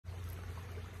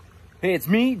Hey, it's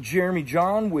me, Jeremy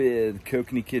John with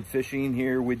Kokanee Fishing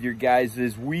here with your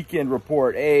guys' weekend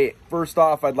report. Hey, first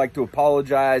off, I'd like to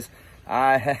apologize.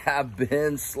 I have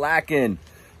been slacking.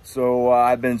 So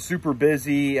I've been super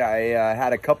busy. I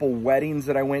had a couple weddings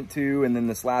that I went to, and then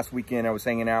this last weekend I was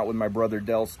hanging out with my brother,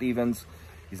 Dell Stevens.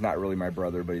 He's not really my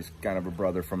brother, but he's kind of a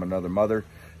brother from another mother.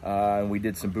 And we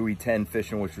did some buoy 10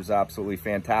 fishing, which was absolutely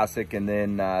fantastic. And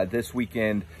then this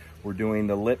weekend, we're doing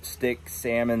the Lipstick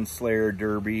Salmon Slayer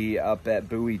Derby up at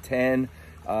buoy 10.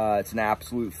 It's an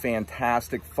absolute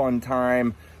fantastic fun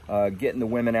time, getting the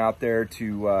women out there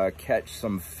to catch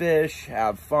some fish,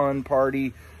 have fun,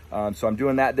 party. So I'm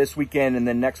doing that this weekend, and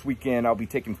then next weekend I'll be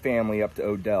taking family up to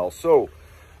Odell. So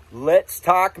let's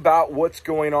talk about what's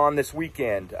going on this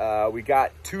weekend. We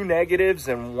got 2 negatives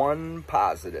and 1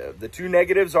 positive. The 2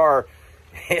 negatives are,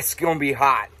 it's gonna be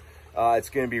hot. It's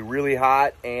going to be really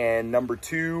hot, and number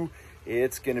 2,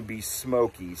 it's going to be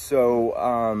smoky.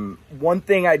 So one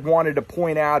thing I'd wanted to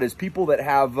point out is people that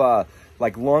have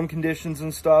like lung conditions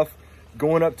and stuff,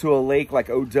 going up to a lake like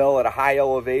Odell at a high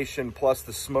elevation plus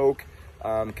the smoke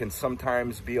can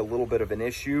sometimes be a little bit of an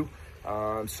issue.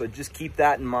 So just keep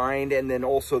that in mind. And then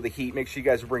also the heat, make sure you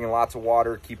guys are bringing lots of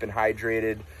water, keeping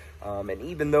hydrated. And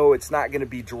even though it's not going to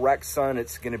be direct sun,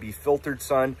 it's going to be filtered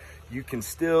sun, you can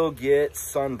still get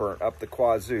sunburnt up the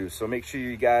wazoo. So make sure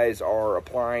you guys are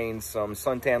applying some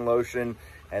suntan lotion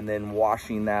and then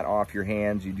washing that off your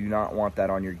hands. You do not want that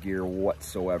on your gear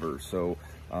whatsoever. So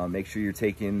make sure you're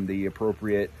taking the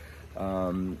appropriate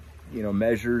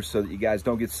measures so that you guys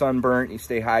don't get sunburnt, you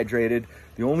stay hydrated.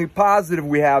 The only positive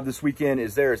we have this weekend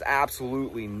is there is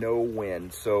absolutely no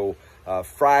wind. So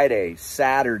Friday,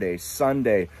 Saturday,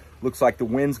 Sunday, looks like the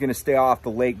wind's going to stay off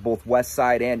the lake, both west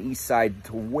side and east side,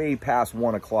 to way past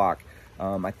 1 o'clock.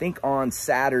 I think on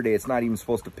Saturday it's not even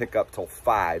supposed to pick up till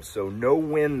 5. So no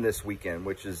wind this weekend,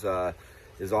 which is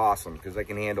awesome because I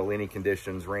can handle any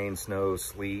conditions: rain, snow,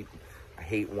 sleet. I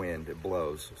hate wind; it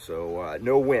blows. So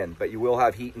no wind, but you will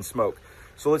have heat and smoke.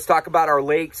 So let's talk about our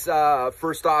lakes.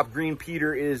 First off, Green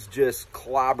Peter is just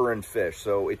clobbering fish.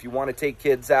 So if you want to take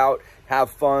kids out, have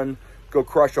fun, go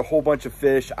crush a whole bunch of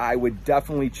fish, I would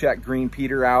definitely check Green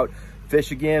Peter out.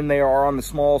 Fish, again, they are on the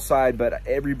small side, but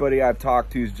everybody I've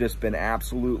talked to has just been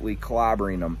absolutely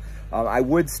clobbering them. I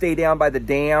would stay down by the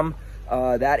dam.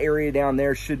 That area down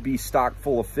there should be stocked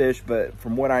full of fish, but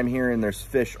from what I'm hearing, there's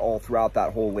fish all throughout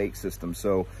that whole lake system.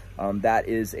 So that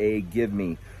is a give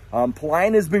me.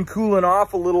 Paulina has been cooling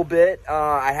off a little bit.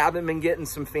 I haven't been getting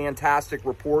some fantastic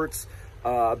reports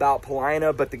about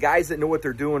Paulina, but the guys that know what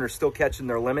they're doing are still catching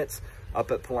their limits up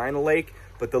at Paulina Lake.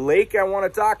 But the lake I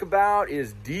want to talk about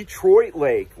is Detroit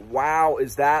Lake. Wow,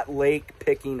 is that lake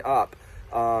picking up.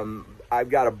 I've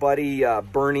got a buddy,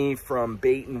 Bernie from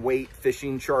Bait and Weight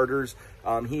Fishing Charters.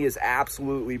 He has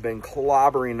absolutely been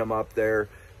clobbering them up there,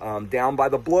 down by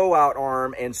the blowout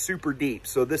arm and super deep.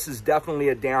 So this is definitely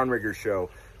a downrigger show.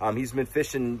 He's been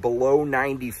fishing below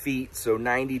 90 feet, so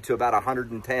 90 to about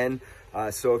 110.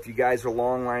 So if you guys are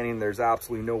long lining, there's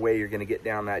absolutely no way you're going to get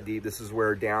down that deep. This is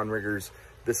where downriggers,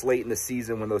 this late in the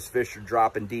season when those fish are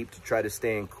dropping deep to try to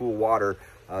stay in cool water,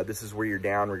 this is where your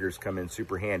downriggers come in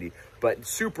super handy. But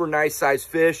super nice sized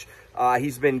fish.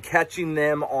 He's been catching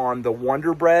them on the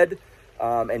Wonder Bread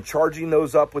and charging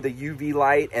those up with a UV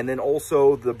light, and then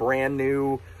also the brand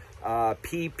new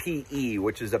PPE,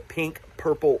 which is a pink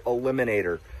purple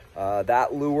eliminator.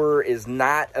 That lure is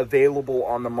not available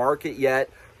on the market yet,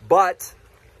 but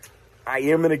I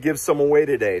am going to give some away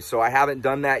today. So I haven't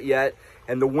done that yet.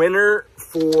 And the winner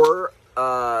for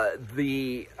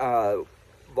the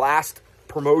last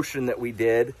promotion that we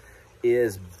did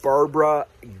is Barbara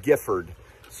Gifford.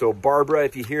 So Barbara,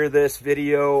 if you hear this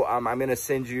video, I'm going to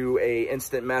send you a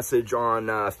instant message on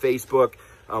Facebook.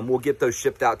 We'll get those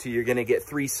shipped out to you. You're going to get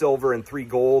 3 silver and 3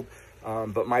 gold.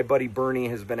 But my buddy Bernie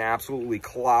has been absolutely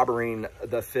clobbering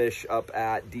the fish up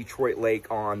at Detroit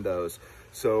Lake on those.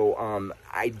 So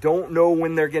I don't know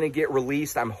when they're going to get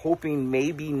released. I'm hoping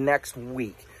maybe next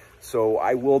week. So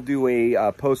I will do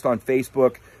a post on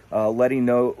Facebook letting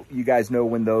you guys know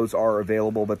when those are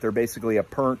available. But they're basically a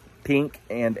pink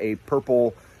and a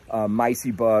purple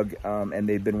micey bug, and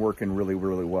they've been working really,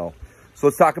 really well. So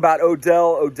let's talk about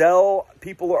Odell. Odell,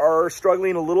 people are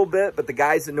struggling a little bit, but the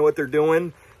guys that know what they're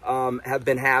doing have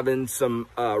been having some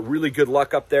really good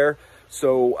luck up there.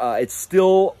 So it's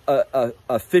still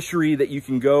a fishery that you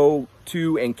can go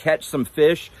to and catch some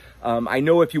fish. I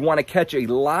know if you want to catch a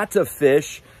lot of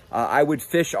fish, I would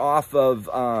fish off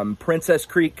of Princess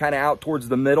Creek, kind of out towards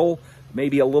the middle,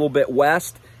 maybe a little bit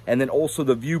west. And then also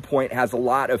the viewpoint has a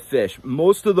lot of fish.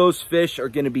 Most of those fish are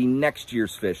going to be next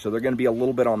year's fish, so they're going to be a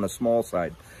little bit on the small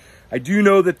side. I do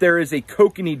know that there is a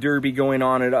Kokanee Derby going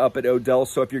on up at Odell,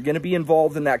 so if you're going to be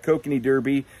involved in that Kokanee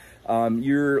Derby,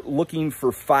 you're looking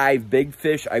for 5 big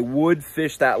fish. I would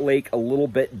fish that lake a little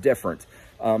bit different.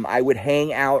 I would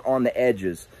hang out on the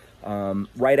edges.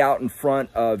 Right out in front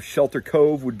of Shelter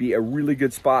Cove would be a really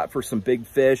good spot for some big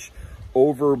fish.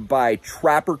 Over by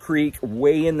Trapper Creek,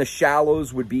 way in the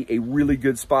shallows, would be a really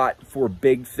good spot for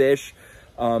big fish.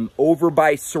 Over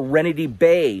by Serenity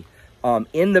Bay,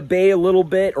 in the bay a little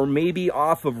bit, or maybe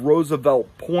off of Roosevelt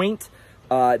Point,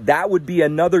 that would be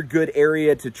another good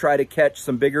area to try to catch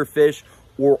some bigger fish,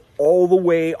 or all the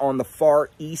way on the far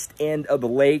east end of the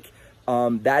lake.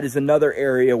 That is another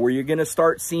area where you're going to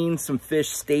start seeing some fish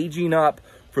staging up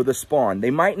for the spawn.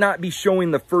 They might not be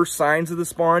showing the first signs of the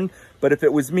spawn, but if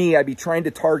it was me, I'd be trying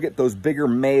to target those bigger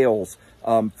males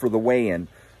for the weigh-in.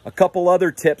 A couple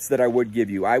other tips that I would give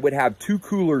you. I would have 2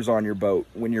 coolers on your boat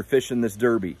when you're fishing this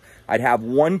derby. I'd have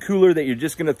one cooler that you're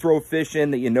just going to throw fish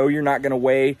in that you know you're not going to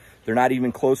weigh. They're not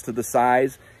even close to the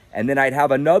size. And then I'd have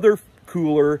another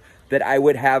cooler that I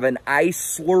would have an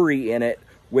ice slurry in it,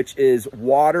 which is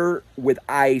water with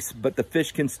ice, but the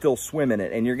fish can still swim in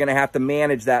it. And you're going to have to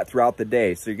manage that throughout the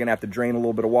day. So you're going to have to drain a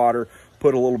little bit of water,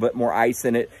 put a little bit more ice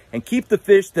in it, and keep the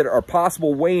fish that are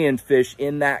possible weigh-in fish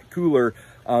in that cooler.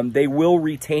 They will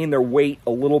retain their weight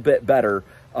a little bit better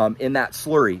in that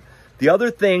slurry. The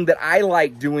other thing that I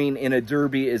like doing in a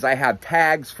derby is I have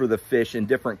tags for the fish in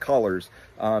different colors.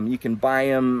 You can buy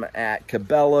them at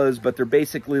Cabela's, but they're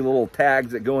basically little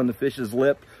tags that go in the fish's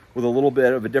lip with a little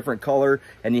bit of a different color,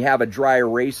 and you have a dry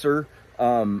eraser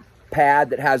pad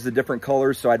that has the different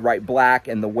colors, so I'd write black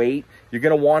and the weight. You're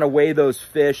going to want to weigh those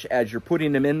fish as you're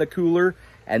putting them in the cooler,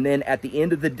 and then at the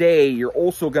end of the day, you're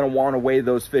also going to want to weigh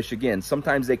those fish again.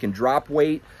 Sometimes they can drop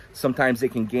weight, sometimes they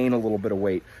can gain a little bit of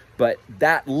weight, but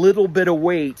that little bit of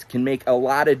weight can make a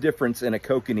lot of difference in a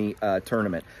Kokanee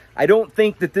tournament. I don't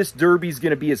think that this derby is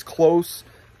going to be as close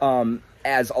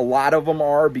as a lot of them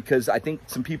are, because I think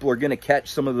some people are going to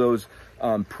catch some of those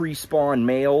pre-spawn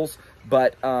males,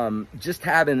 but just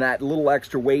having that little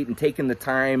extra weight and taking the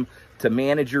time to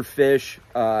manage your fish,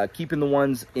 keeping the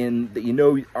ones in that you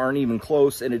know aren't even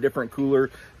close in a different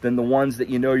cooler than the ones that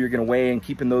you know you're going to weigh, and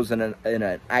keeping those in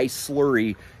an ice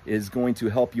slurry is going to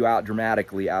help you out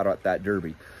dramatically out at that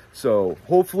derby. So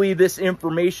hopefully this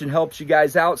information helps you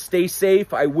guys out. Stay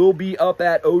safe. I will be up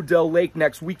at Odell Lake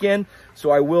next weekend, so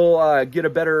I will get a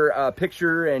better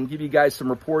picture and give you guys some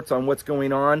reports on what's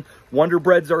going on. Wonder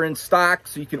Breads are in stock,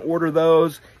 so you can order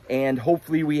those, and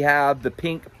hopefully we have the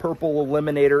pink purple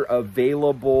eliminator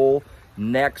available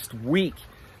next week.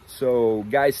 So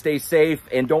guys, stay safe,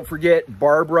 and don't forget,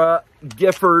 Barbara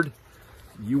Gifford,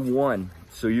 you won.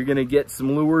 So you're going to get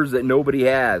some lures that nobody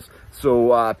has.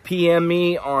 So PM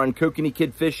me on Kokanee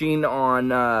Kid Fishing on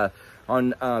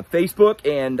Facebook,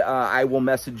 and I will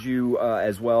message you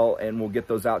as well, and we'll get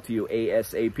those out to you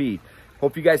ASAP.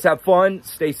 Hope you guys have fun,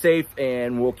 stay safe,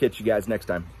 and we'll catch you guys next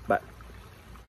time. Bye.